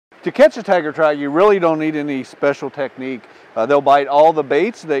To catch a tiger trout, you really don't need any special technique. They'll bite all the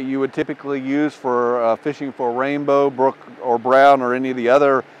baits that you would typically use for fishing for rainbow, brook, or brown, or any of the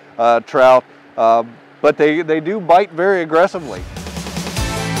other trout, but they do bite very aggressively.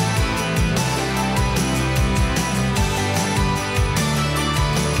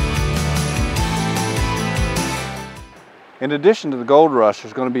 In addition to the gold rush,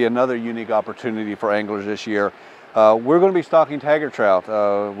 there's going to be another unique opportunity for anglers this year. We're going to be stocking tiger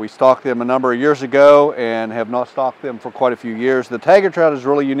trout. We stocked them a number of years ago and have not stocked them for quite a few years. The tiger trout is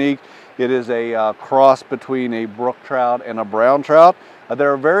really unique. It is a cross between a brook trout and a brown trout.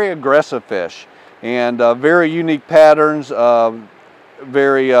 They're a very aggressive fish and very unique patterns, quite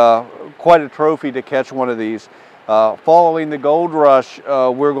a trophy to catch one of these. Following the gold rush,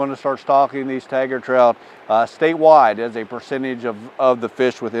 we're going to start stocking these tiger trout statewide as a percentage of the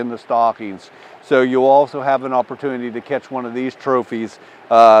fish within the stockings. So you'll also have an opportunity to catch one of these trophies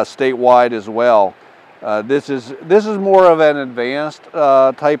statewide as well. This is more of an advanced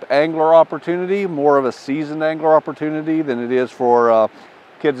type angler opportunity, more of a seasoned angler opportunity than it is for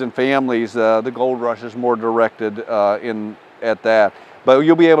kids and families. The gold rush is more directed at that. But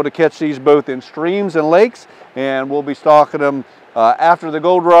you'll be able to catch these both in streams and lakes, and we'll be stocking them after the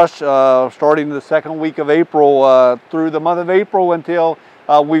gold rush, starting the second week of April through the month of April until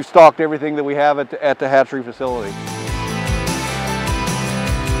we've stocked everything that we have at the hatchery facility.